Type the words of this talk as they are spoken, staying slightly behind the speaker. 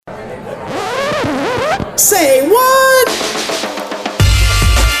Say what?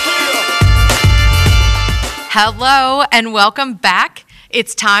 Hello and welcome back.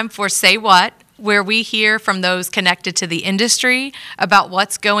 It's time for Say What, where we hear from those connected to the industry about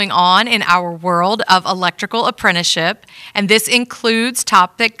what's going on in our world of electrical apprenticeship. And this includes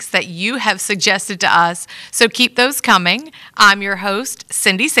topics that you have suggested to us, so keep those coming. I'm your host,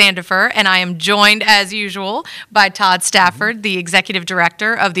 Cindy Sandifer, and I am joined, as usual, by Todd Stafford, the Executive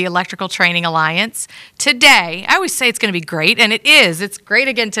Director of the Electrical Training Alliance. Today, I always say it's going to be great, and it is. It's great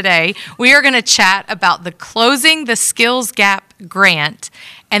again today. We are going to chat about the Closing the Skills Gap grant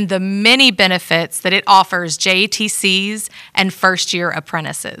and the many benefits that it offers JTCs and first-year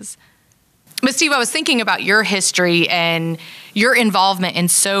apprentices. But Steve, I was thinking about your history and your involvement in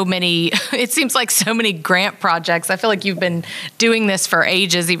so many, it seems like so many grant projects. I feel like you've been doing this for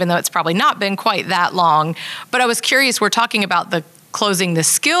ages, even though it's probably not been quite that long. But I was curious, we're talking about the Closing the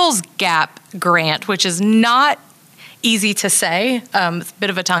Skills Gap grant, which is not easy to say. It's a bit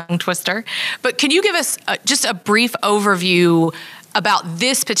of a tongue twister. But can you give us just a brief overview about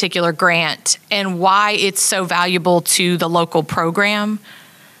this particular grant and why it's so valuable to the local program?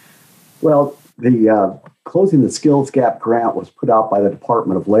 Well, the Closing the Skills Gap grant was put out by the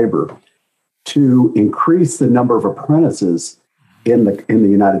Department of Labor to increase the number of apprentices in the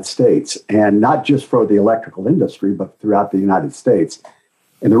United States, and not just for the electrical industry, but throughout the United States.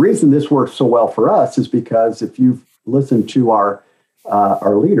 And the reason this works so well for us is because if you've listened to our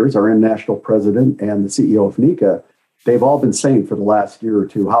leaders, our international president and the CEO of NECA, they've all been saying for the last year or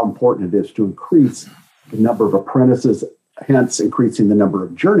two how important it is to increase the number of apprentices, hence increasing the number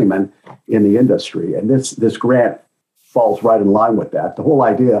of journeymen in the industry. And this grant falls right in line with that. The whole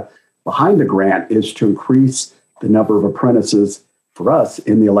idea behind the grant is to increase the number of apprentices for us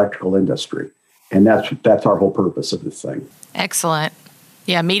in the electrical industry. And that's our whole purpose of this thing. Excellent.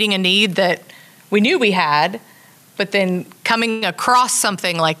 Yeah, meeting a need that we knew we had, but then coming across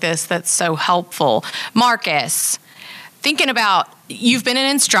something like this that's so helpful. Marcus, thinking about, you've been an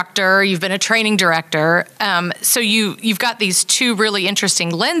instructor, you've been a training director, so you've got these two really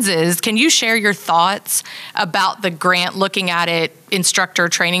interesting lenses. Can you share your thoughts about the grant, looking at it instructor,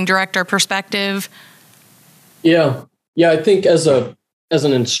 training director perspective? Yeah. I think as an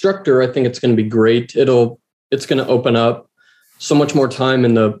instructor, I think it's going to be great. It's going to open up so much more time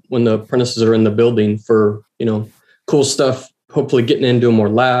when the apprentices are in the building for cool stuff. Hopefully, getting into more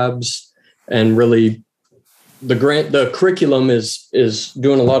labs and really. The curriculum is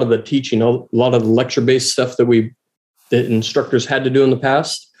doing a lot of the teaching, a lot of the lecture-based stuff that instructors had to do in the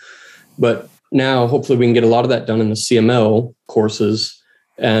past. But now, hopefully, we can get a lot of that done in the CML courses,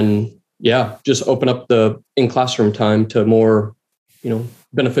 and just open up the in-classroom time to more,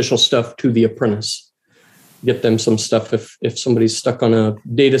 beneficial stuff to the apprentice. Get them some stuff if somebody's stuck on a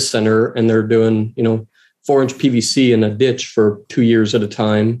data center and they're doing, 4-inch PVC in a ditch for 2 years at a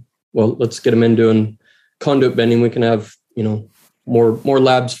time. Well, let's get them in doing conduit bending. We can have, more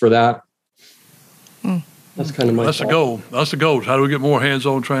labs for that. That's kind of my That's the goal. That's the goal. How do we get more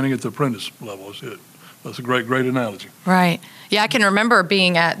hands-on training at the apprentice level? That's a great analogy. Right. Yeah, I can remember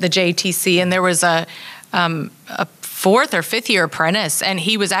being at the JTC, and there was a 4th or 5th year apprentice, and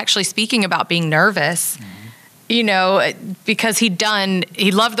he was actually speaking about being nervous. Because he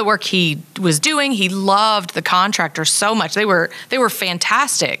loved the work he was doing. He loved the contractors so much. They were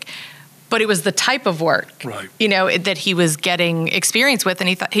fantastic. But it was the type of work, right, that he was getting experience with. And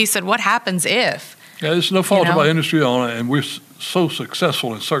he said, what happens if? Yeah, it's no fault of our industry on it. And we're so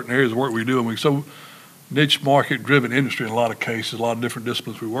successful in certain areas of work we do. And we're so niche market-driven industry in a lot of cases, a lot of different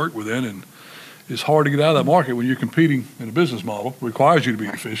disciplines we work within. And it's hard to get out of that market when you're competing in a business model. It requires you to be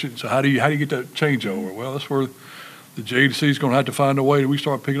efficient. So how do you get that changeover? Well, that's where the JTC is going to have to find a way that we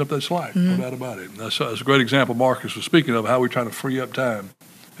start picking up that slack, no doubt about it. And that's a great example Marcus was speaking of, how we're trying to free up time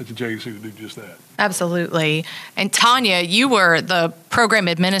at the JTC to do just that. Absolutely. And Tanya, you were the program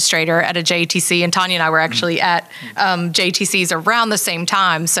administrator at a JTC, and Tanya and I were actually at JTCs around the same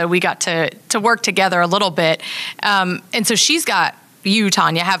time, so we got to work together a little bit. And so you,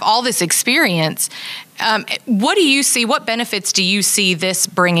 Tanya, have all this experience. What do you see, what benefits do you see this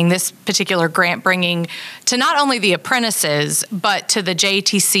particular grant bringing to not only the apprentices, but to the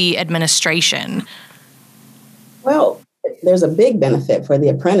JTC administration? Well, there's a big benefit for the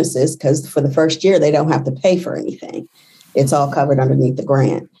apprentices because for the first year, they don't have to pay for anything. It's all covered underneath the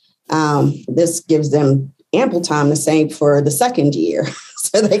grant. This gives them ample time to save for the second year,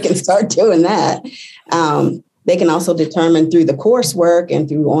 so they can start doing that. They can also determine through the coursework and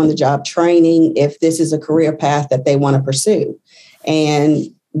through on-the-job training if this is a career path that they want to pursue. And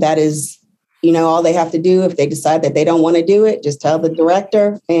that is, all they have to do if they decide that they don't want to do it, just tell the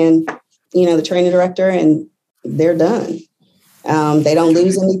director and the training director, and they're done. They don't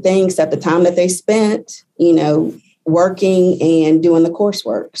lose anything except the time that they spent, working and doing the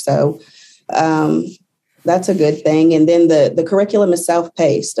coursework. So that's a good thing. And then the curriculum is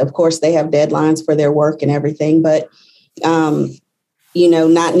self-paced. Of course, they have deadlines for their work and everything, but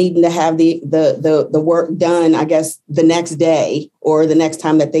not needing to have the work done, I guess, the next day or the next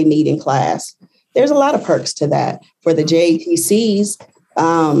time that they meet in class. There's a lot of perks to that. For the JATCs,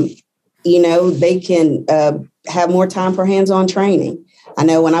 they can have more time for hands-on training. I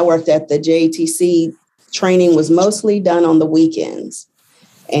know when I worked at the JATC, training was mostly done on the weekends.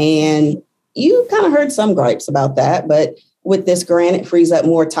 And you kind of heard some gripes about that, but with this grant, it frees up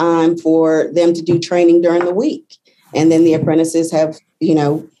more time for them to do training during the week. And then the apprentices have,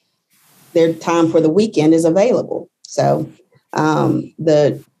 their time for the weekend is available. So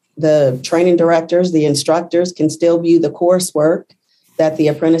the training directors, the instructors can still view the coursework that the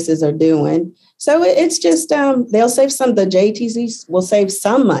apprentices are doing. So it's just, they'll save the JATCs will save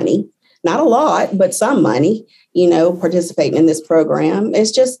some money, not a lot, but some money, participating in this program.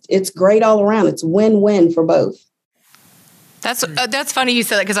 It's great all around. It's win-win for both. That's funny you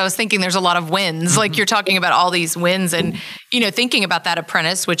said that, because I was thinking there's a lot of wins. Like you're talking about all these wins and, thinking about that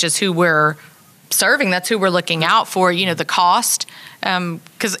apprentice, which is who we're serving. That's who we're looking out for, the cost.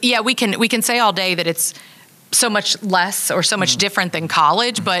 Because, we can say all day that it's so much less or so much different than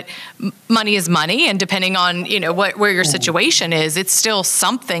college, but money is money. And depending on, where your situation is, it's still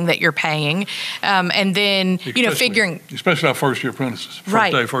something that you're paying. And then, figuring. Especially our first year apprentices.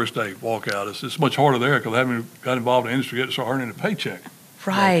 First day walk out. It's much harder there because they haven't got involved in the industry yet to start earning a paycheck.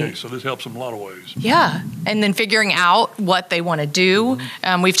 Right. Okay, so this helps them a lot of ways. Yeah. And then figuring out what they want to do.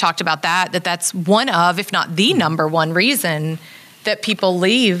 We've talked about that's one of, if not the number one reason that people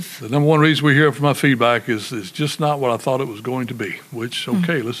leave. The number one reason we hear from my feedback is it's just not what I thought it was going to be, which,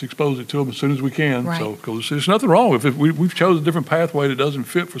 let's expose it to them as soon as we can. Right. So, because there's nothing wrong. If we've chosen a different pathway that doesn't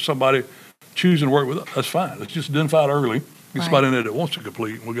fit for somebody choosing to work with us, that's fine. Let's just identify it early, get somebody in there that wants to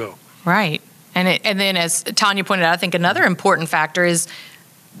complete, and we'll go. Right. And then as Tanya pointed out, I think another important factor is,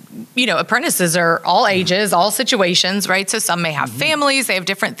 apprentices are all ages, all situations, right? So some may have families, they have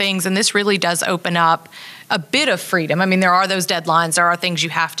different things, and this really does open up a bit of freedom. I mean, there are those deadlines, there are things you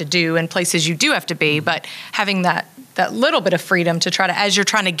have to do and places you do have to be, but having that little bit of freedom to try to, as you're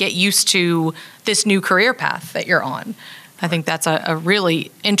trying to get used to this new career path that you're on. I think that's a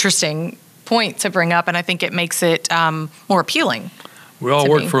really interesting point to bring up, and I think it makes it more appealing. We all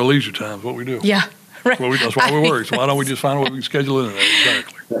work for a leisure time, is what we do. Yeah. Right. That's why we work. So why don't we just find out what we can schedule in there?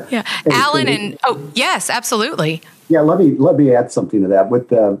 Exactly. Yeah. Alan, yes, absolutely. Yeah, let me add something to that. With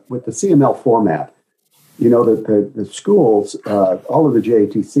the CML format, the schools, all of the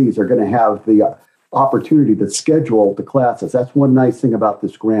JATCs are going to have the opportunity to schedule the classes. That's one nice thing about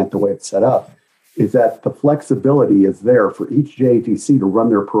this grant, the way it's set up, is that the flexibility is there for each JATC to run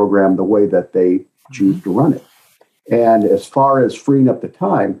their program the way that they choose to run it. And as far as freeing up the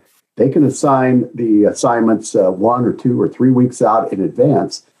time, they can assign the assignments 1 or 2 or 3 weeks out in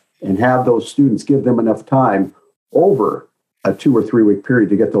advance and have those students, give them enough time over a 2 or 3 week period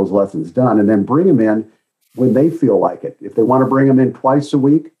to get those lessons done, and then bring them in when they feel like it. If they want to bring them in twice a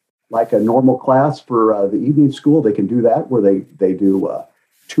week, like a normal class for the evening school, they can do that, where they do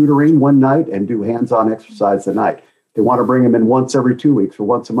tutoring one night and do hands-on exercise the night. They want to bring them in once every 2 weeks or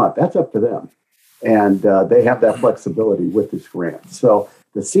once a month. That's up to them. And they have that flexibility with this grant. So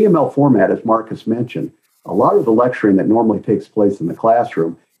the CML format, as Marcus mentioned, a lot of the lecturing that normally takes place in the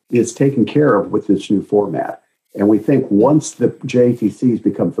classroom is taken care of with this new format. And we think once the JATCs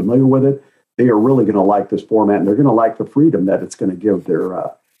become familiar with it, they are really going to like this format, and they're going to like the freedom that it's going to give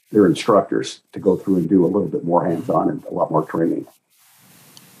their instructors to go through and do a little bit more hands-on and a lot more training.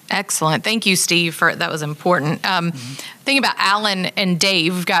 Excellent. Thank you, Steve, that was important. Thinking about Alan and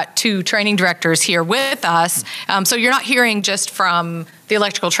Dave, we've got 2 training directors here with us. So you're not hearing just from the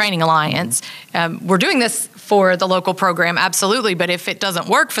Electrical Training Alliance. We're doing this for the local program, absolutely, but if it doesn't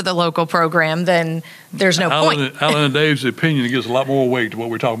work for the local program, then there's no point. Alan and Dave's opinion gives a lot more weight to what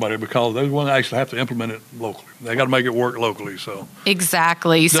we're talking about here, because they're the ones that actually have to implement it locally. They got to make it work locally. So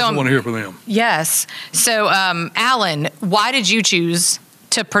exactly. Definitely want to hear from them. Yes. So Alan, why did you choose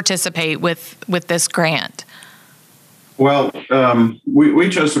to participate with this grant? Well, we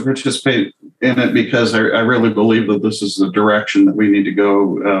chose to participate in it because I really believe that this is the direction that we need to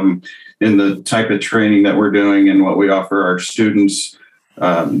go in the type of training that we're doing and what we offer our students.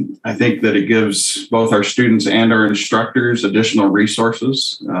 I think that it gives both our students and our instructors additional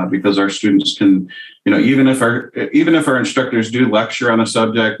resources because our students can, even if our instructors do lecture on a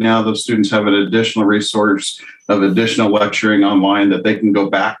subject, now the students have an additional resource of additional lecturing online that they can go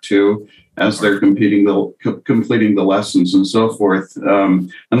back to as they're completing the lessons and so forth.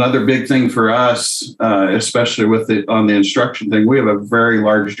 Another big thing for us, especially on the instruction thing, we have a very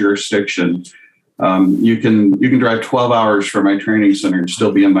large jurisdiction. You can drive 12 hours from my training center and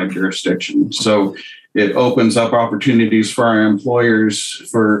still be in my jurisdiction. So it opens up opportunities for our employers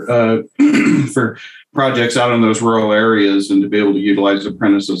for projects out in those rural areas and to be able to utilize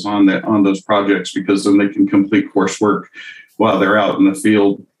apprentices on those projects, because then they can complete coursework while they're out in the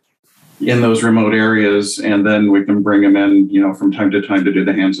field in those remote areas, and then we can bring them in, from time to time to do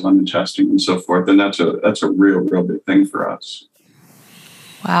the hands-on and testing and so forth. And that's a real big thing for us.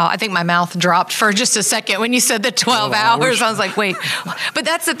 Wow, I think my mouth dropped for just a second when you said the 12 hours. I was like, wait, but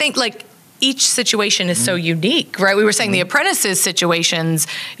that's the thing, like each situation is so unique, right? We were saying the apprentices situations,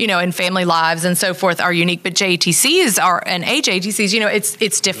 in family lives and so forth are unique, but JTCs and AJTCs,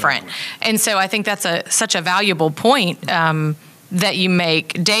 it's different. And so I think that's such a valuable point that you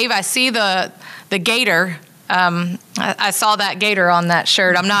make. Dave, I see the gator. I saw that gator on that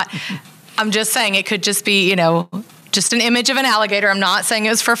shirt. I'm just saying it could just be, just an image of an alligator. I'm not saying it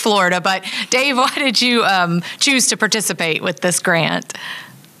was for Florida, but Dave, why did you choose to participate with this grant?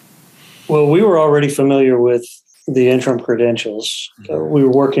 Well, we were already familiar with the interim credentials. We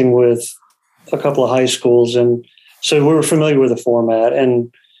were working with a couple of high schools, and so we were familiar with the format,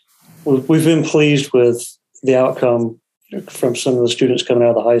 and we've been pleased with the outcome from some of the students coming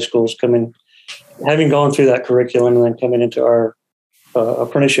out of the high schools, having gone through that curriculum and then coming into our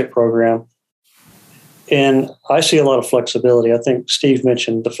apprenticeship program. And I see a lot of flexibility. I think Steve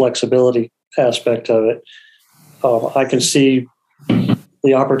mentioned the flexibility aspect of it. I can see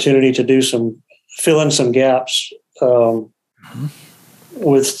the opportunity to fill in some gaps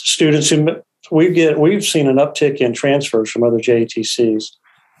with students who we've seen an uptick in transfers from other JTCs.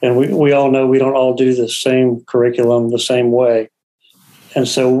 And we all know we don't all do the same curriculum the same way. And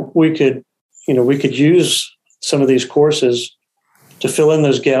so we could use some of these courses to fill in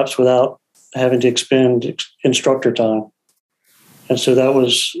those gaps without having to expend instructor time. And so that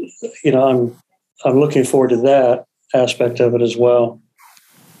was, I'm looking forward to that aspect of it as well.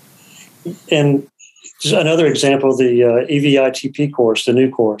 And another example, the EVITP course, the new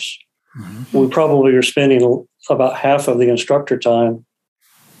course, we probably are spending about half of the instructor time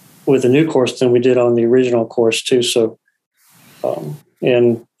with the new course than we did on the original course too. So,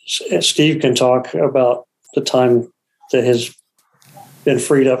 and Steve can talk about the time that has been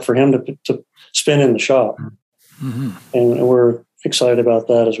freed up for him to spend in the shop. And we're excited about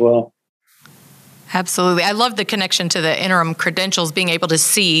that as well. Absolutely. I love the connection to the interim credentials, being able to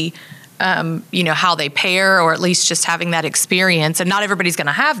see, how they pair, or at least just having that experience. And not everybody's going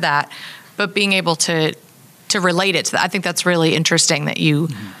to have that, but being able to relate it to that. I think that's really interesting that you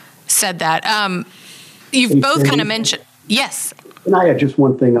said that. You've both kind of mentioned, yes. And I had just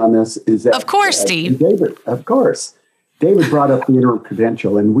one thing on this is that, of course, Steve. David brought up the interim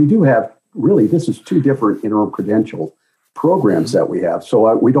credential, and we do have this is two different interim credential programs that we have.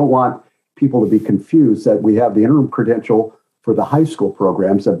 So we don't want people to be confused that we have the interim credential for the high school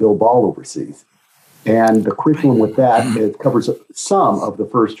programs that Bill Ball oversees. And the curriculum with that, it covers some of the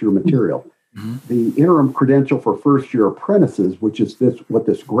first year material. The interim credential for first year apprentices, which is what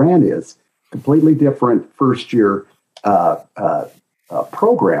this grant is, completely different first year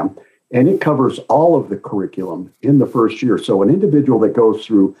program, and it covers all of the curriculum in the first year. So an individual that goes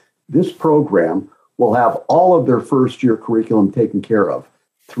through this program will have all of their first year curriculum taken care of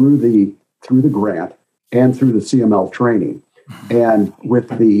through the grant and through the CML training. And with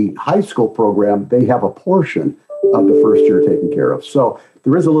the high school program, they have a portion of the first year taken care of. So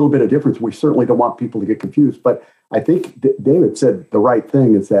there is a little bit of difference. We certainly don't want people to get confused, but I think David said the right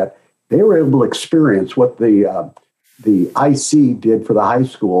thing is that they were able to experience what the IC did for the high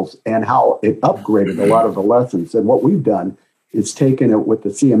schools and how it upgraded a lot of the lessons. And what we've done is taken it with the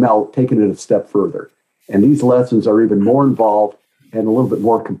CML, taken it a step further. And these lessons are even more involved and a little bit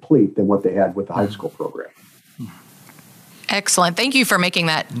more complete than what they had with the high school program. Excellent. Thank you for making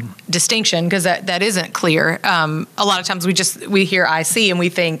that distinction, because that isn't clear. A lot of times we hear IC and we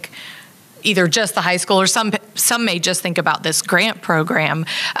think either just the high school, or some may just think about this grant program.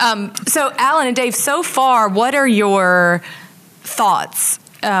 So Alan and Dave, so far, what are your thoughts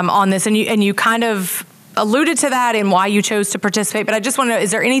on this? And you kind of alluded to that and why you chose to participate, but I just want to know,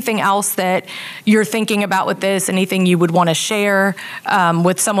 is there anything else that you're thinking about with this? Anything you would want to share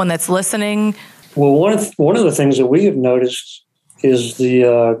with someone that's listening? Well, one of the things that we have noticed is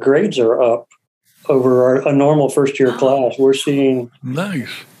the grades are up over a normal first year class. We're seeing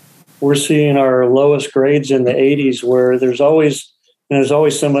our lowest grades in the 80s, where there's always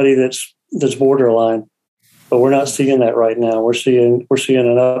somebody that's borderline, but we're not seeing that right now. We're seeing an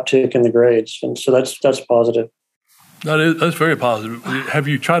uptick in the grades, and so that's positive. That's very positive. Have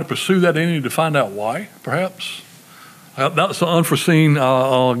you tried to pursue that any to find out why, perhaps? That's an unforeseen,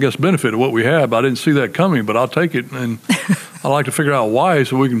 I guess, benefit of what we have. I didn't see that coming, but I'll take it, and I like to figure out why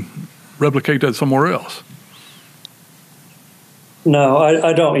so we can replicate that somewhere else. No,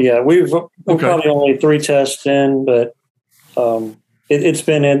 I don't yet. We're probably only 3 tests in, but it's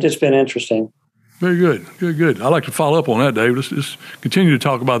been interesting. Very good. I'd like to follow up on that, Dave. Let's just continue to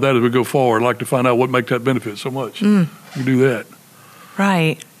talk about that as we go forward. I'd like to find out what makes that benefit so much. We do that.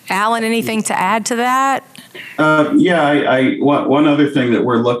 Right. Alan, anything to add to that? One other thing that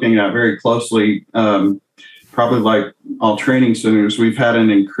we're looking at very closely, probably like all training centers, we've had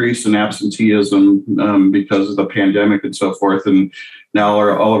an increase in absenteeism because of the pandemic and so forth. And now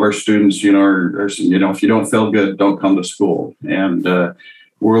all of our students, are if you don't feel good, don't come to school. And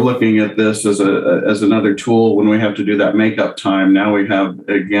we're looking at this as another tool when we have to do that makeup time. Now we have,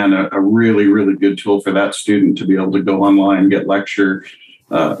 again, a really, really good tool for that student to be able to go online, get lecture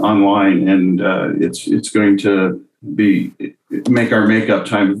online, and it's going to make our makeup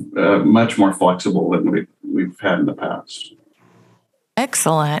time much more flexible than we've had in the past.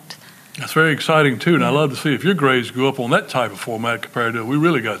 Excellent. That's very exciting too, and I love to see if your grades go up on that type of format compared to we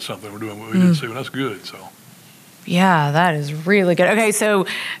really got something we're doing what we didn't see. Well, that's good. So. Yeah, that is really good. Okay, so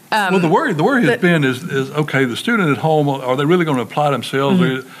the worry has been is okay, the student at home, are they really going to apply themselves,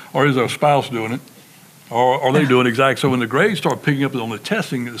 or is their spouse doing it, or are they doing exactly? So when the grades start picking up on the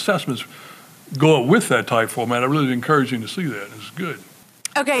testing, the assessments go up with that type format. I really encourage you to see that. It's good.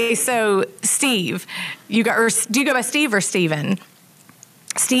 Okay, so Steve, do you go by Steve or Steven?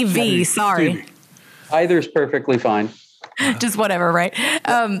 Steve V. Sorry. Stevie. Either's perfectly fine. Just whatever, right?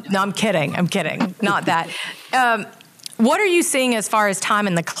 No, I'm kidding. Not that. What are you seeing as far as time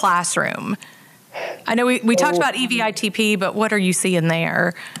in the classroom? I know we talked about EVITP, but what are you seeing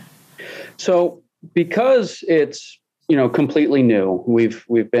there? So because it's, completely new, we've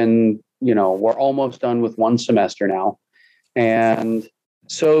been, we're almost done with one semester now. And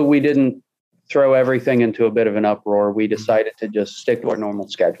so we didn't throw everything into a bit of an uproar. We decided to just stick to our normal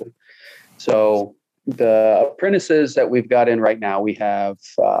schedule. So the apprentices that we've got in right now, we have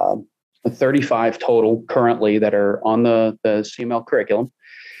 35 total currently that are on the CML curriculum.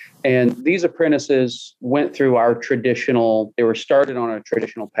 And these apprentices went through they were started on a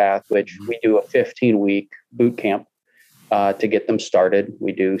traditional path, which we do a 15-week boot camp to get them started.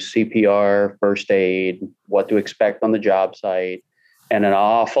 We do CPR, first aid, what to expect on the job site, and an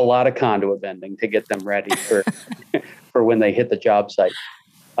awful lot of conduit bending to get them ready for when they hit the job site.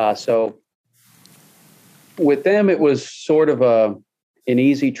 So with them, it was sort of an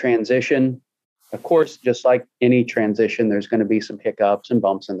easy transition. Of course, just like any transition, there's going to be some hiccups and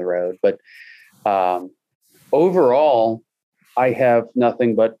bumps in the road. But overall, I have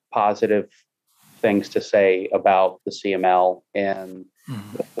nothing but positive things to say about the CML and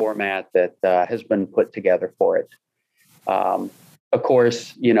the format that has been put together for it. Of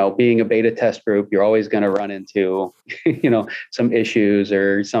course, being a beta test group, you're always going to run into, some issues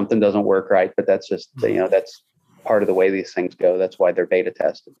or something doesn't work right. But that's just, that's part of the way these things go. That's why they're beta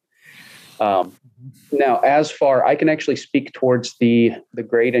tested. Now, I can actually speak towards the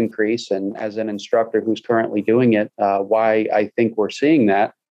grade increase, and as an instructor who's currently doing it, why I think we're seeing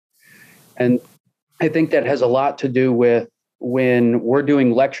that. And I think that has a lot to do with when we're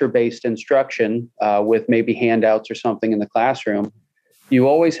doing lecture-based instruction with maybe handouts or something in the classroom. You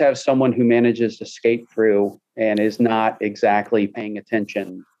always have someone who manages to skate through and is not exactly paying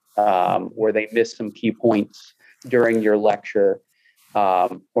attention, or they miss some key points during your lecture,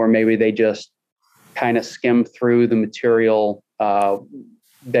 or maybe they just kind of skim through the material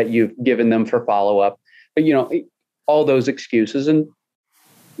that you've given them for follow-up. But, all those excuses, and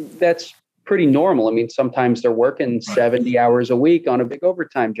that's pretty normal. I mean, sometimes they're working 70 hours a week on a big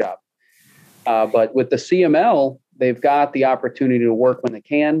overtime job. But with the CML, they've got the opportunity to work when they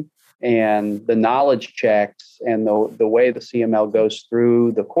can, and the knowledge checks and the way the CML goes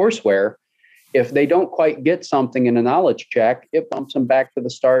through the courseware. If they don't quite get something in a knowledge check, it bumps them back to the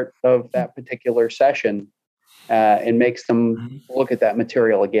start of that particular session and makes them look at that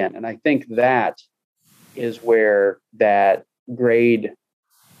material again. And I think that is where that grade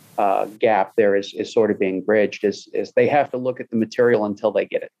gap there is sort of being bridged, is they have to look at the material until they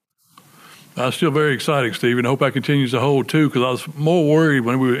get it. That's still very exciting, Steve, and I hope that continues to hold too, because I was more worried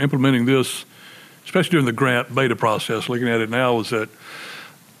when we were implementing this especially during the grant beta process, looking at it now, is that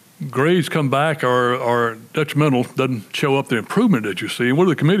grades come back are detrimental, doesn't show up the improvement that you see. And what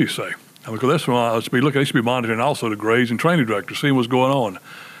do the committees say? Because that's why they should be monitoring also the grades and training directors, seeing what's going on.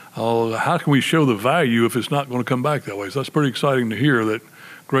 How can we show the value if it's not going to come back that way? So that's pretty exciting to hear that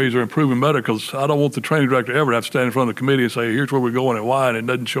grades are improving better, because I don't want the training director ever to have to stand in front of the committee and say, here's where we're going and why, and it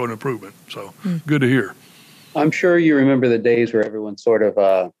doesn't show an improvement. So good to hear. I'm sure you remember the days where everyone sort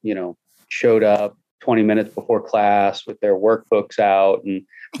of, showed up 20 minutes before class with their workbooks out and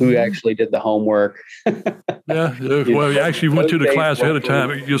who actually did the homework. Yeah. Well, you actually went to the class ahead of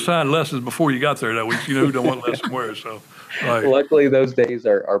time. You assigned lessons before you got there that week. Who don't want lesson where. So, right. Luckily, those days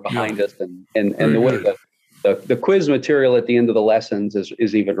are behind us, and the way the quiz material at the end of the lessons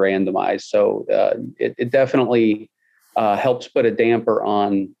is even randomized. So it definitely helps put a damper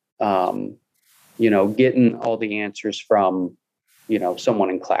on getting all the answers from someone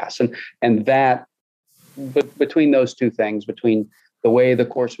in class, and that. But between those two things, between the way the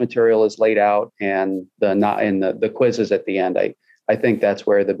course material is laid out and the quizzes at the end, I think that's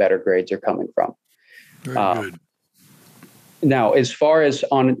where the better grades are coming from. Very good. Now, as far as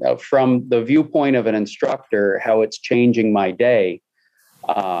from the viewpoint of an instructor, how it's changing my day,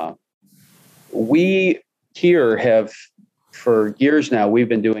 we here have, for years now, we've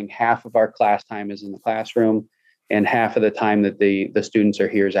been doing half of our class time is in the classroom, and half of the time that the students are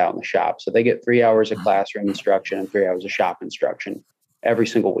here is out in the shop. So they get 3 hours of classroom instruction and 3 hours of shop instruction every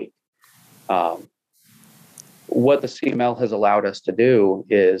single week. What the CML has allowed us to do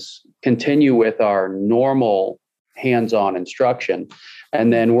is continue with our normal hands-on instruction,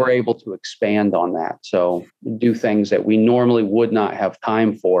 and then we're able to expand on that. So do things that we normally would not have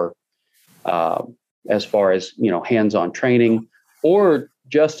time for, as far as hands-on training, or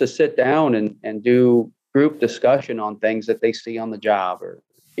just to sit down and do group discussion on things that they see on the job or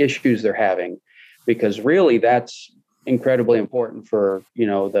issues they're having, because really that's incredibly important for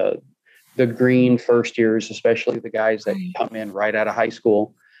the green first years, especially the guys that come in right out of high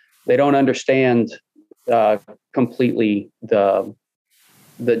school. They don't understand completely the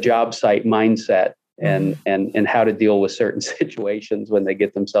job site mindset and how to deal with certain situations when they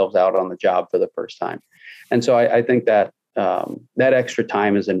get themselves out on the job for the first time. And so I think that that extra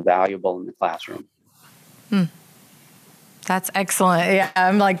time is invaluable in the classroom. That's excellent. Yeah,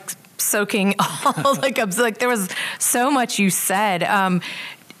 I'm like soaking all like there was so much you said.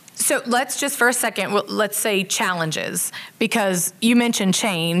 So let's just for a second, let's say challenges, because you mentioned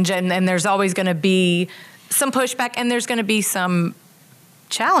change and there's always going to be some pushback and there's going to be some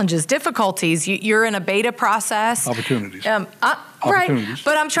challenges, difficulties. You're in a beta process. Opportunities. Right.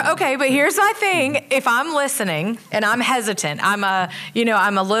 But but here's my thing. If I'm listening and I'm hesitant, I'm an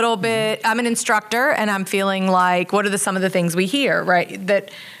instructor and I'm feeling like, what are some of the things we hear, right?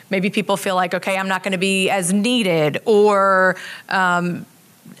 That maybe people feel like, okay, I'm not going to be as needed, or,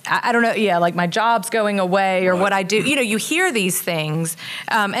 I don't know. Yeah. Like my job's going away, or what I do, you hear these things.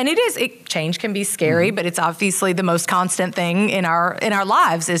 And change can be scary, but it's obviously the most constant thing in our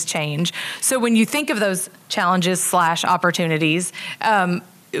lives is change. So when you think of those challenges / opportunities,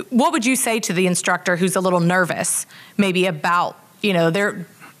 what would you say to the instructor who's a little nervous, maybe about, they're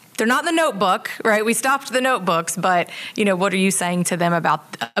not in the notebook, right? We stopped the notebooks, but what are you saying to them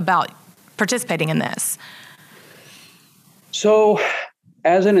about participating in this? So,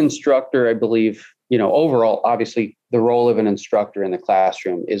 as an instructor, I believe, overall, obviously, the role of an instructor in the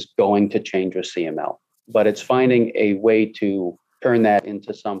classroom is going to change with CML, but it's finding a way to turn that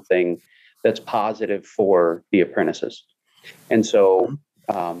into something that's positive for the apprentices. And so,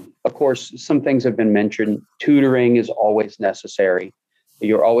 of course, some things have been mentioned. Tutoring is always necessary.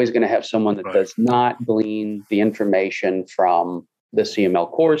 You're always going to have someone that does not glean the information from the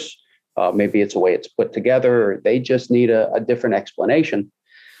CML course. Maybe it's the way it's put together, or they just need a different explanation.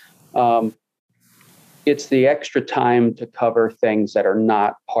 It's the extra time to cover things that are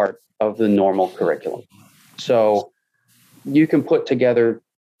not part of the normal curriculum. So you can put together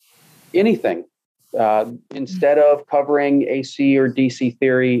anything. Instead of covering AC or DC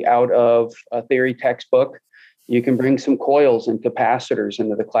theory out of a theory textbook, you can bring some coils and capacitors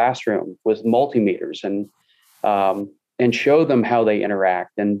into the classroom with multimeters and show them how they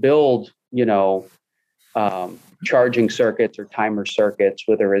interact and build, charging circuits or timer circuits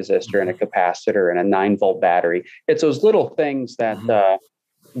with a resistor and a capacitor and a 9-volt battery. It's those little things that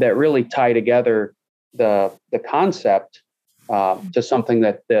that really tie together the concept to something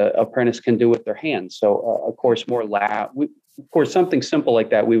that the apprentice can do with their hands. So, of course, something simple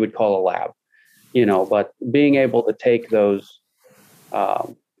like that we would call a lab, but being able to take those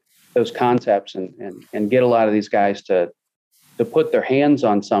concepts and get a lot of these guys to put their hands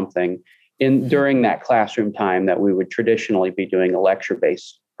on something during that classroom time that we would traditionally be doing a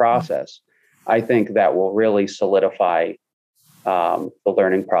lecture-based process, I think that will really solidify the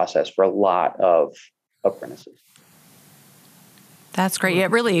learning process for a lot of apprentices. That's great. Yeah,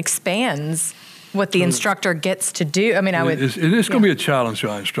 it really expands what the instructor gets to do. I mean, It's going to be a challenge to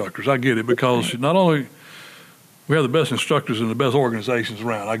our instructors. I get it, because not only we have the best instructors and the best organizations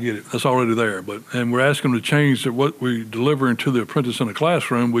around. I get it. That's already there. And we're asking them to change what we deliver into the apprentice in the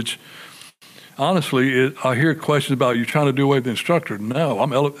classroom, which honestly, I hear questions about you trying to do away with the instructor. No,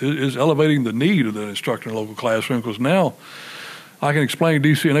 it's elevating the need of the instructor in a local classroom, because now I can explain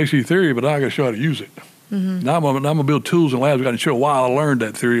DC and AC theory, but I got to show how to use it. Now I'm going to build tools and labs. I've got to show why I learned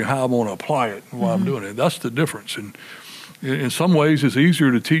that theory and how I'm going to apply it and why I'm doing it. That's the difference. And in some ways, it's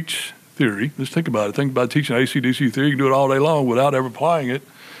easier to teach theory. Just think about it. Think about teaching AC, DC theory. You can do it all day long without ever applying it.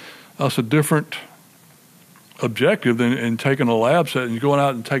 That's a different objective than taking a lab set and going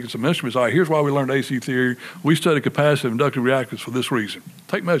out and taking some measurements. All right, here's why we learned AC theory. We study capacitive inductive reactance for this reason.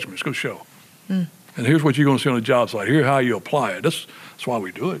 Take measurements. Go show. And here's what you're going to see on the job site. Here's how you apply it. That's why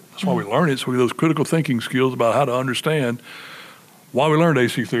we do it. That's why we learn it. So we have those critical thinking skills about how to understand why we learned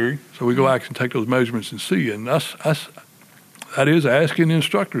AC theory. So we go back and take those measurements and see. And that is asking the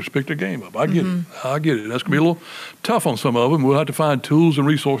instructors to pick their game up. I get it. I get it. That's going to be a little tough on some of them. We'll have to find tools and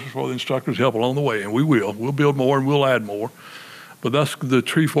resources for the instructors to help along the way, and we will. We'll build more and we'll add more. But that's the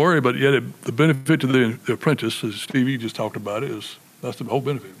chief worry. But yet the benefit to the apprentice, as Stevie just talked about, that's the whole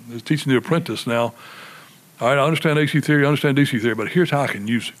benefit. Is teaching the apprentice now, all right, I understand AC theory, I understand DC theory, but here's how I can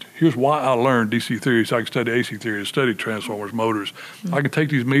use it. Here's why I learned DC theory so I can study AC theory, study transformers, motors. I can take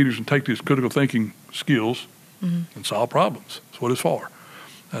these meters and take these critical thinking skills and solve problems. That's what it's for.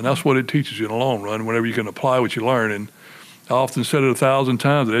 And that's what it teaches you in the long run, whenever you can apply what you learn. And I often said it 1,000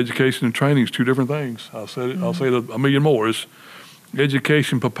 times that education and training is two different things. I'll say it a million more. Is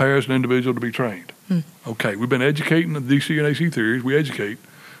education prepares an individual to be trained. Okay, we've been educating the DC and AC theories. We educate.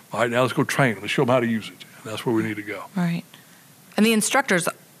 All right, now let's go train them. Let's show them how to use it. And that's where we need to go. Right. And the instructor's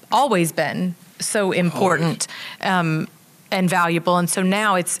always been so important and valuable. And so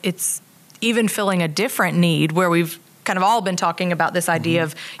now it's even filling a different need where we've kind of all been talking about this idea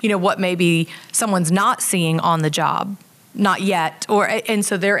of, what maybe someone's not seeing on the job, not yet. And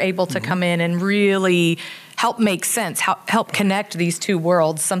so they're able to come in and really help make sense, help connect these two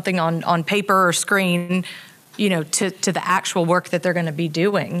worlds, something on paper or screen, to the actual work that they're going to be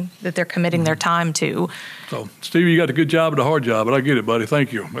doing, that they're committing their time to. So, Stevie, you got the good job and the hard job, but I get it, buddy.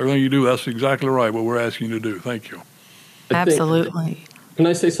 Thank you. Everything you do, that's exactly right, what we're asking you to do. Thank you. Absolutely. Can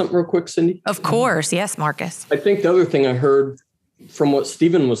I say something real quick, Cindy? Of course. Yes, Marcus. I think the other thing I heard from what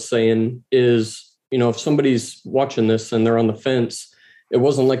Stephen was saying is, if somebody's watching this and they're on the fence, it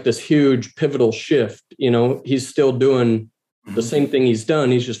wasn't like this huge pivotal shift. He's still doing the same thing he's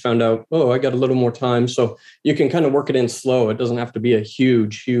done. He's just found out, I got a little more time. So you can kind of work it in slow. It doesn't have to be a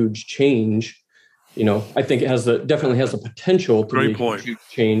huge change. I think it definitely has the potential to be a huge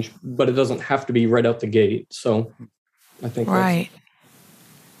change, but it doesn't have to be right out the gate. So I think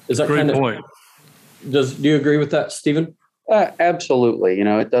is that great point. Do you agree with that, Stephen? Absolutely.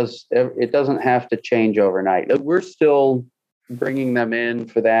 It doesn't have to change overnight. We're still bringing them in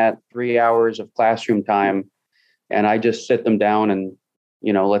for that 3 hours of classroom time. And I just sit them down and,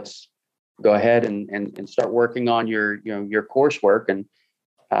 let's go ahead and start working on your coursework.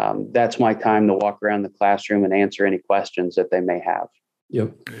 And that's my time to walk around the classroom and answer any questions that they may have.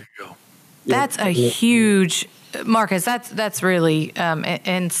 Yep. There you go. That's a huge, Marcus, that's really,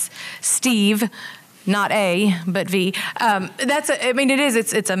 and Steve, not A, but V.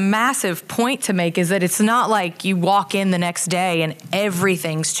 It's a massive point to make, is that it's not like you walk in the next day and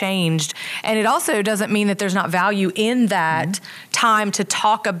everything's changed. And it also doesn't mean that there's not value in that time to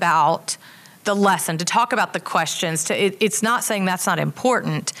talk about the lesson, to talk about the questions. It's not saying that's not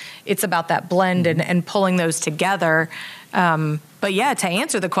important. It's about that blend and pulling those together. But yeah, to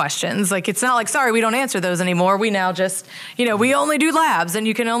answer the questions, like, it's not like, sorry, we don't answer those anymore. We now just, we only do labs and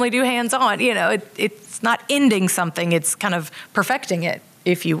you can only do hands-on. It's not ending something. It's kind of perfecting it,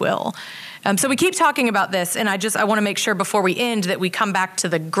 if you will. So we keep talking about this, and I want to make sure before we end that we come back to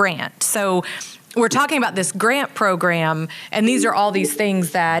the grant. So we're talking about this grant program, and these are all these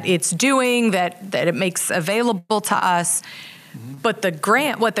things that it's doing, that it makes available to us. But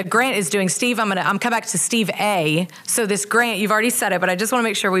what the grant is doing, Steve, I'm come back to Steve A. So this grant, you've already said it, but I just want to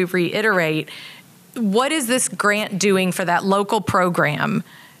make sure we reiterate. What is this grant doing for that local program?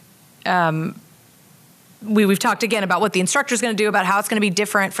 We've talked again about what the instructor is going to do, about how it's going to be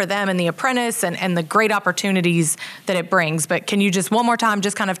different for them and the apprentice, and the great opportunities that it brings. But can you just one more time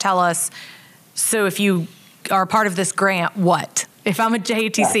just kind of tell us, so if you are a part of this grant, what If I'm a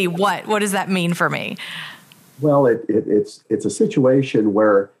JATC, what does that mean for me? Well, it's a situation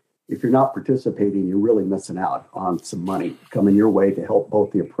where if you're not participating, you're really missing out on some money coming your way to help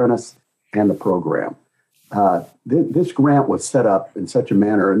both the apprentice and the program. This grant was set up in such a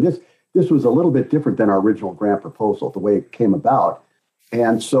manner, and this was a little bit different than our original grant proposal, the way it came about.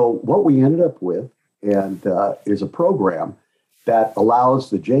 And so what we ended up with is a program that allows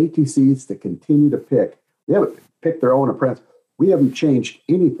the JTCs to continue to pick. They haven't picked their own apprentice. We haven't changed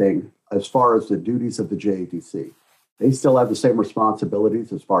anything as far as the duties of the JATC. They still have the same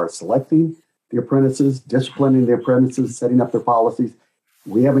responsibilities as far as selecting the apprentices, disciplining the apprentices, setting up their policies.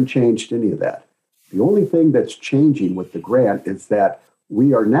 We haven't changed any of that. The only thing that's changing with the grant is that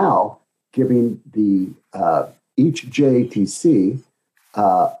we are now giving each JATC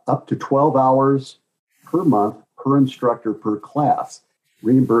up to 12 hours per month per instructor per class,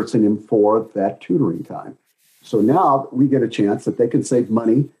 reimbursing him for that tutoring time. So now we get a chance that they can save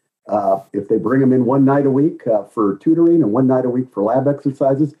money if they bring them in one night a week for tutoring and one night a week for lab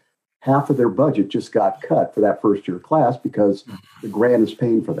exercises. Half of their budget just got cut for that first year class because the grant is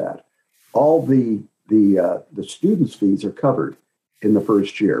paying for that. All the students' fees are covered in the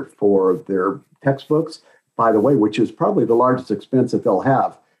first year for their textbooks, by the way, which is probably the largest expense that they'll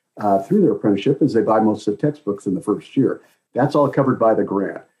have through their apprenticeship, as they buy most of the textbooks in the first year. That's all covered by the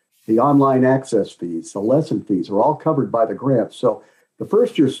grant. The online access fees, the lesson fees are all covered by the grant. So the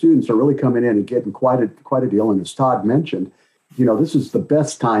first year students are really coming in and getting quite a deal. And as Todd mentioned, this is the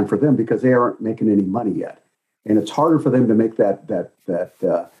best time for them because they aren't making any money yet. And it's harder for them to make that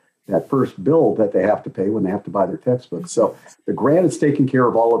first bill that they have to pay when they have to buy their textbooks. So the grant is taking care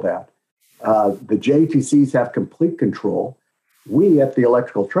of all of that. The JTCs have complete control. We at the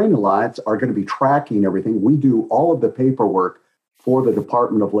Electrical Training Alliance are going to be tracking everything. We do all of the paperwork for the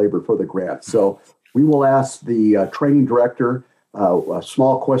Department of Labor for the grant. So we will ask the training director a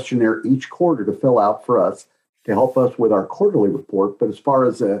small questionnaire each quarter to fill out for us to help us with our quarterly report. But as far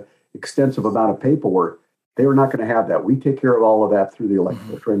as an extensive amount of paperwork, they are not going to have that. We take care of all of that through the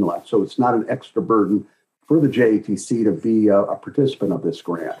Electrical Training Alliance. So it's not an extra burden for the JATC to be a participant of this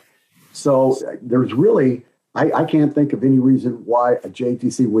grant. So there's really, I can't think of any reason why a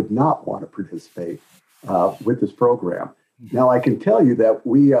JATC would not want to participate with this program. Now, I can tell you that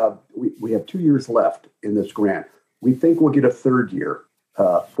we have 2 years left in this grant. We think we'll get a third year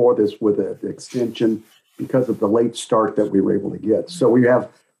for this with an extension because of the late start that we were able to get. So we have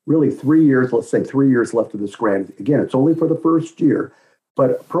really 3 years, let's say 3 years left of this grant. Again, it's only for the first year,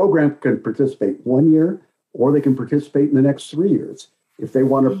 but a program can participate 1 year or they can participate in the next 3 years if they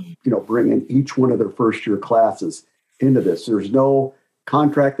want to, bring in each one of their first year classes into this. There's no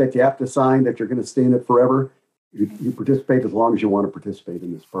contract that you have to sign that you're going to stay in it forever. You participate as long as you want to participate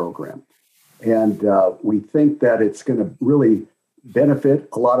in this program. And we think that it's going to really benefit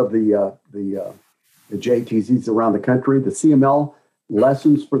a lot of the JTCs around the country. The CML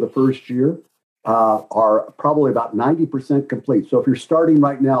lessons for the first year are probably about 90% complete. So if you're starting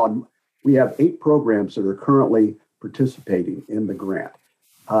right now, and we have 8 programs that are currently participating in the grant.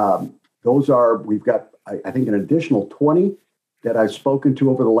 We've got, I think, an additional 20 that I've spoken to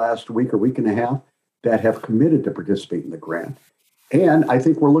over the last week or week and a half that have committed to participate in the grant. And I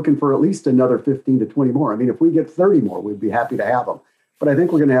think we're looking for at least another 15 to 20 more. I mean, if we get 30 more, we'd be happy to have them. But I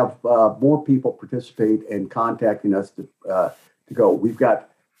think we're going to have more people participate and contacting us to go. We've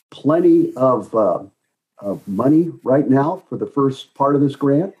got plenty of money right now for the first part of this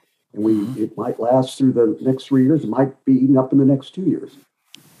grant. And it might last through the next 3 years. It might be eaten up in the next 2 years.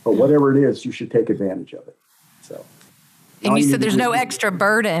 But whatever it is, you should take advantage of it. So. And you said there's no extra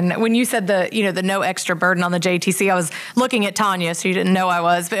burden. When you said the no extra burden on the JTC, I was looking at Tanya, so you didn't know I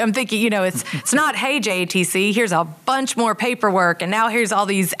was. But I'm thinking, it's not, hey, JTC, here's a bunch more paperwork, and now here's all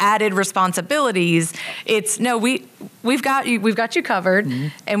these added responsibilities. It's, no, we've got you covered,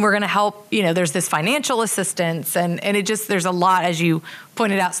 and we're going to help. There's this financial assistance, and it just, there's a lot, as you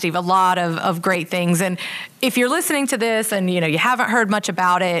pointed out, Steve, a lot of great things. And if you're listening to this and, you haven't heard much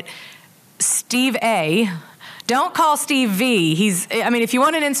about it, Steve A., don't call Steve V. If you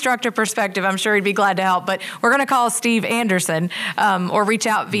want an instructor perspective, I'm sure he'd be glad to help, but we're going to call Steve Anderson or reach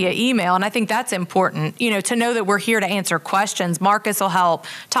out via email. And I think that's important, to know that we're here to answer questions. Marcus will help.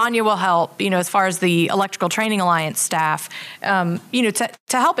 Tanya will help, as far as the Electrical Training Alliance staff, to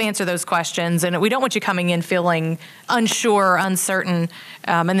help answer those questions. And we don't want you coming in feeling unsure, uncertain.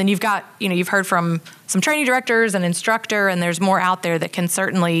 And then you've got, you've heard from some training directors and instructor, and there's more out there that can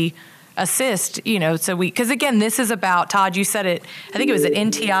certainly assist, because again, this is about, Todd, you said it, I think it was at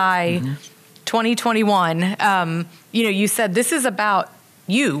NTI 2021. You said this is about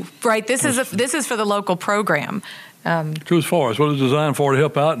you, right? This is for the local program. True as far as what it's designed for, to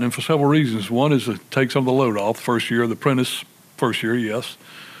help out, and then for several reasons. One is to take some of the load off the first year, the apprentice first year, yes.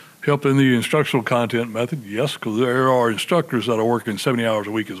 Help in the instructional content method, yes, because there are instructors that are working 70 hours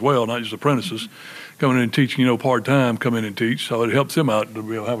a week as well, not just apprentices, coming in and teaching, part-time, come in and teach. So it helps them out to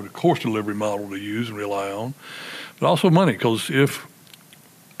be able to have a course delivery model to use and rely on. But also money, because if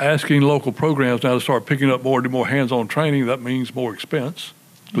asking local programs now to start picking up more, do more hands-on training, that means more expense,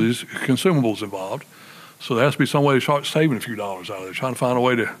 because there's consumables involved. So there has to be some way to start saving a few dollars out of it, trying to find a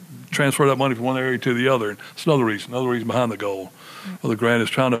way to transfer that money from one area to the other. And it's another reason behind the goal of the grant is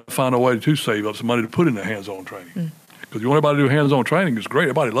trying to find a way to save up some money to put in the hands-on training. Because you want everybody to do hands-on training, it's great.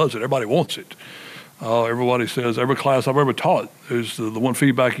 Everybody loves it. Everybody wants it. Everybody says, every class I've ever taught, is the one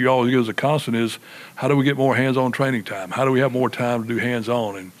feedback you always give as a constant is, how do we get more hands-on training time? How do we have more time to do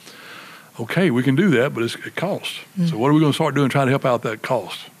hands-on? And okay, we can do that, but it costs. So what are we going to start doing trying to help out that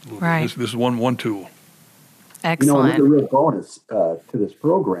cost? Right. This is one tool. Excellent. The real bonus to this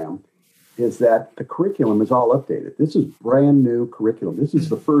program is that the curriculum is all updated. This is brand new curriculum. This is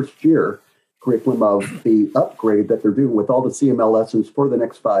the first year curriculum of the upgrade that they're doing with all the CML lessons for the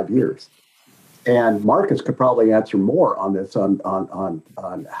next 5 years. And Marcus could probably answer more on this,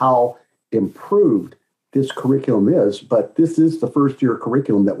 on how improved this curriculum is. But this is the first year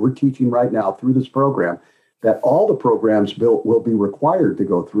curriculum that we're teaching right now through this program, that all the programs will be required to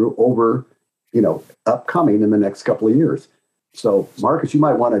go through over upcoming in the next couple of years. So, Marcus, you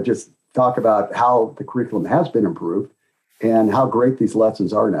might want to just talk about how the curriculum has been improved and how great these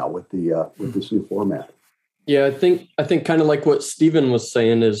lessons are now with this new format. Yeah, I think kind of like what Stephen was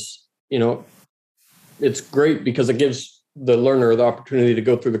saying is, it's great because it gives the learner the opportunity to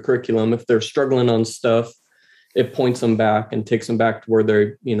go through the curriculum. If they're struggling on stuff, it points them back and takes them back to where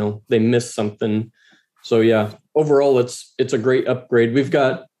they missed something. So yeah, overall, it's a great upgrade. We've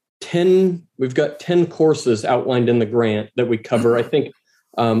got 10 courses outlined in the grant that we cover. I think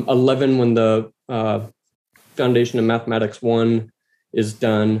 11 when the Foundation of Mathematics 1 is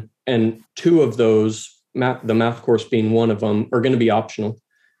done, and 2 of those, the math course being one of them, are going to be optional.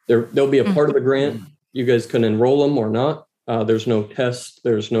 They'll be a part of the grant. You guys can enroll them or not. There's no test.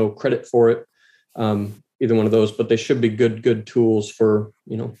 There's no credit for it. Either one of those, but they should be good tools for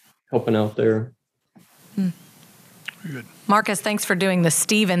helping out there. Good. Marcus, thanks for doing the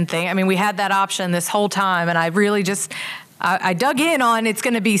Stephen thing. I mean, we had that option this whole time, and I really I dug in on it's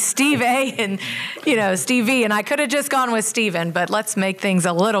going to be Steve A and, Steve V, and I could have just gone with Stephen, but let's make things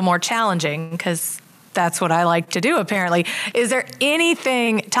a little more challenging because that's what I like to do, apparently. Is there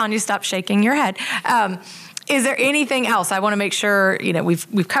anything, Tanya, stop shaking your head. Is there anything else? I want to make sure,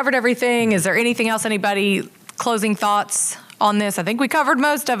 we've covered everything. Is there anything else, anybody, closing thoughts on this? I think we covered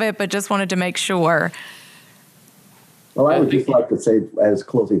most of it, but just wanted to make sure. Well, I would just like to say as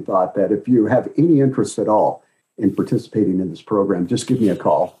closing thought that if you have any interest at all in participating in this program, just give me a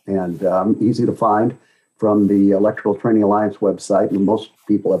call. And easy to find from the Electrical Training Alliance website. And most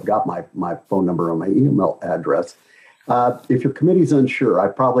people have got my phone number or my email address. If your committee's unsure,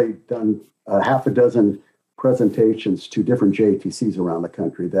 I've probably done half a dozen presentations to different JTCs around the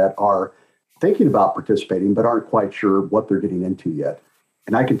country that are thinking about participating but aren't quite sure what they're getting into yet.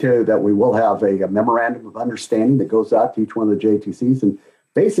 And I can tell you that we will have a memorandum of understanding that goes out to each one of the JTCs. And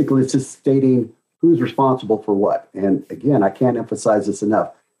basically, it's just stating who's responsible for what. And again, I can't emphasize this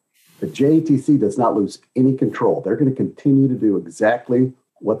enough. The JTC does not lose any control. They're going to continue to do exactly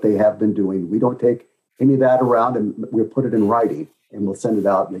what they have been doing. We don't take any of that around, and we'll put it in writing, and we'll send it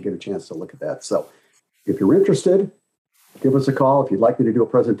out, and they get a chance to look at that. So if you're interested, give us a call. If you'd like me to do a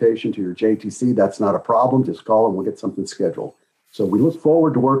presentation to your JTC, that's not a problem. Just call, and we'll get something scheduled. So we look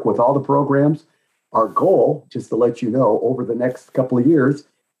forward to work with all the programs. Our goal, just to let you know, over the next couple of years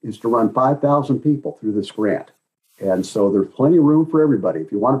is to run 5,000 people through this grant. And so there's plenty of room for everybody.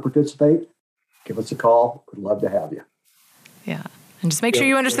 If you want to participate, give us a call. We'd love to have you. Yeah. And just make sure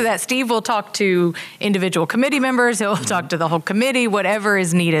you understand that. Steve will talk to individual committee members. He'll talk to the whole committee, whatever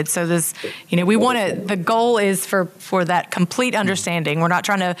is needed. So this, we want to, the goal is for that complete understanding. We're not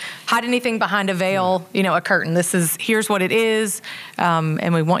trying to hide anything behind a veil, a curtain. Here's what it is.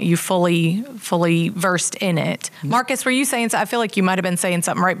 And we want you fully versed in it. Marcus, were you saying, I feel like you might've been saying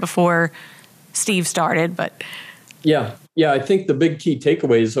something right before Steve started, but. Yeah. I think the big key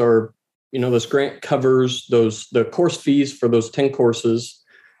takeaways are, this grant covers the course fees for those 10 courses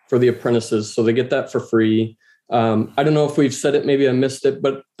for the apprentices. So they get that for free. I don't know if we've said it, maybe I missed it,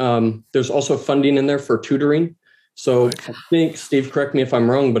 but there's also funding in there for tutoring. So I think, Steve, correct me if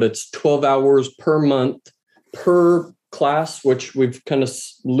I'm wrong, but it's 12 hours per month per class, which we've kind of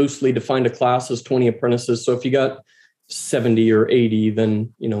loosely defined a class as 20 apprentices. So if you got 70 or 80,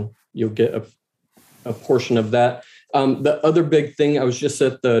 then, you'll get a portion of that. The other big thing, I was just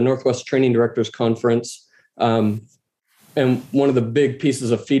at the Northwest Training Directors Conference, and one of the big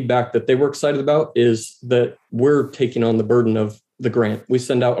pieces of feedback that they were excited about is that we're taking on the burden of the grant. We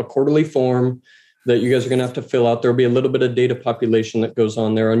send out a quarterly form that you guys are going to have to fill out. There'll be a little bit of data population that goes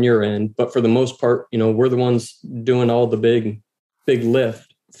on there on your end, but for the most part, we're the ones doing all the big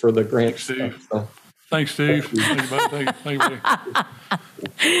lift for the grant. Thanks, Steve. Stuff, so. Thanks, Steve. Thank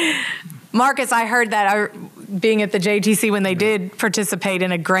you. Marcus, I heard that being at the JTC when they did participate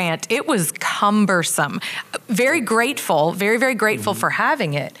in a grant, it was cumbersome. Very grateful, very, very grateful for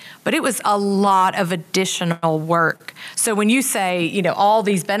having it, but it was a lot of additional work. So when you say, all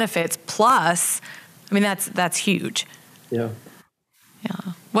these benefits plus, that's huge. Yeah.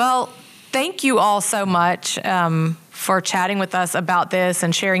 Yeah. Well, thank you all so much for chatting with us about this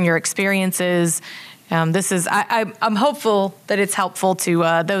and sharing your experiences. I'm hopeful that it's helpful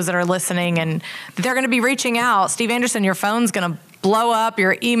to those that are listening, and they're going to be reaching out. Steve Anderson, your phone's going to blow up.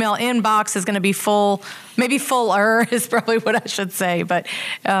 Your email inbox is going to be full, maybe fuller is probably what I should say. But,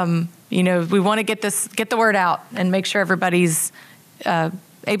 we want to get the word out and make sure everybody's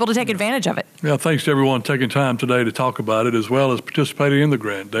able to take advantage of it. Yeah, thanks to everyone taking time today to talk about it as well as participating in the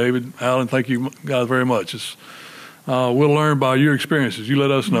grant. David, Alan, thank you guys very much. We'll learn by your experiences. You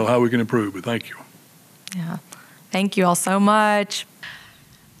let us know how we can improve, but thank you. Yeah. Thank you all so much.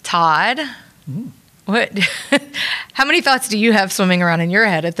 Todd, what? How many thoughts do you have swimming around in your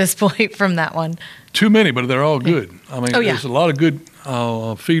head at this point from that one? Too many, but they're all good. There's a lot of good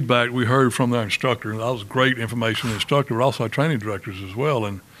feedback we heard from our instructor. That was great information from the instructor, but also our training directors as well.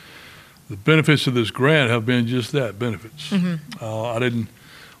 And the benefits of this grant have been just that, benefits.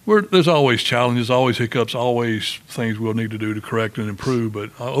 There's always challenges, always hiccups, always things we'll need to do to correct and improve.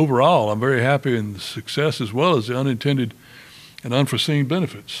 But overall, I'm very happy in the success as well as the unintended and unforeseen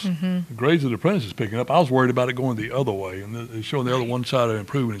benefits. The grades of the apprentices is picking up. I was worried about it going the other way, and showing the other one side of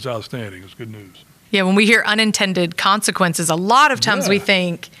improvement is outstanding. It's good news. Yeah, when we hear unintended consequences, a lot of times we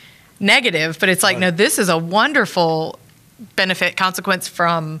think negative, but it's like, no, this is a wonderful benefit consequence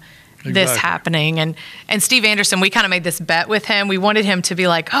from this happening. And Steve Anderson, we kind of made this bet with him. We wanted him to be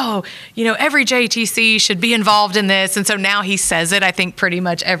like, every JTC should be involved in this. And so now he says it, I think, pretty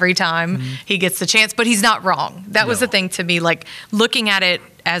much every time he gets the chance, but he's not wrong. That was the thing to me, like looking at it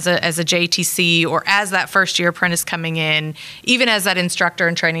as a JTC or as that first year apprentice coming in, even as that instructor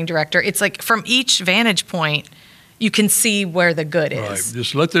and training director, it's like from each vantage point, you can see where the good is. Right.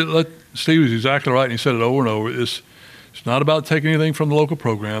 Just let Steve is exactly right. And he said it over and over. It's not about taking anything from the local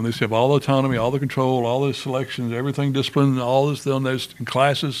program. They have all the autonomy, all the control, all the selections, everything, discipline, all this done in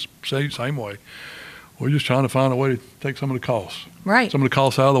classes, same way. We're just trying to find a way to take some of the costs. Right. Some of the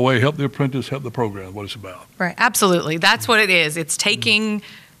costs out of the way, help the apprentice, help the program, what it's about. Right, absolutely. That's what it is. It's taking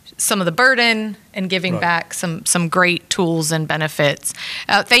some of the burden and giving back some great tools and benefits.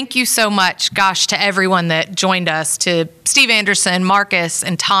 Thank you so much, gosh, to everyone that joined us, to Steve Anderson, Marcus,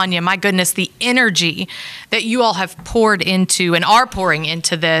 and Tanya. My goodness, the energy that you all have poured into and are pouring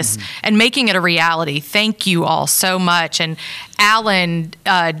into this and making it a reality. Thank you all so much. And Alan,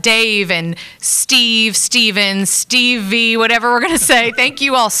 Dave, and Steve, Steven, Steve V, whatever we're going to say, thank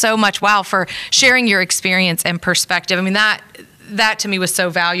you all so much, for sharing your experience and perspective. That to me was so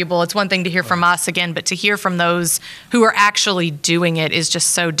valuable. It's one thing to hear from us again, but to hear from those who are actually doing it is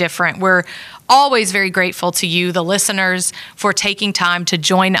just so different. We're always very grateful to you, the listeners, for taking time to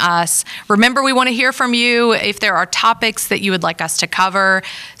join us. Remember, we want to hear from you. If there are topics that you would like us to cover,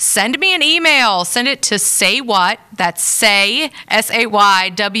 send me an email. Send it to saywhat, that's say,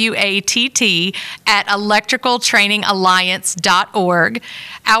 SAYWATT, at electricaltrainingalliance.org.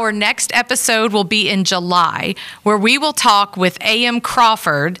 Our next episode will be in July, where we will talk with A.M.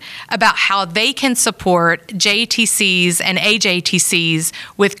 Crawford about how they can support JTCs and AJTCs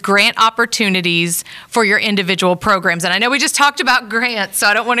with grant opportunities for your individual programs. And I know we just talked about grants, so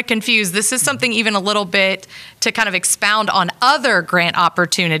I don't want to confuse. This is something even a little bit to kind of expound on other grant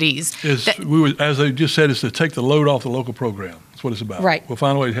opportunities. As they just said, is to take the load off the local program. That's what it's about. Right. We'll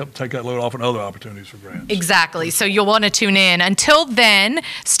find a way to help take that load off and other opportunities for grants. Exactly. So you'll want to tune in. Until then,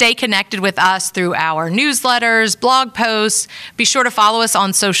 stay connected with us through our newsletters, blog posts. Be sure to follow us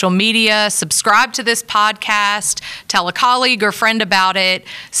on social media, subscribe to this podcast, tell a colleague or friend about it.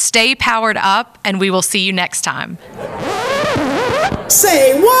 Stay powered up, and we will see you next time.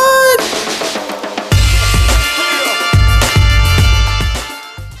 Say what?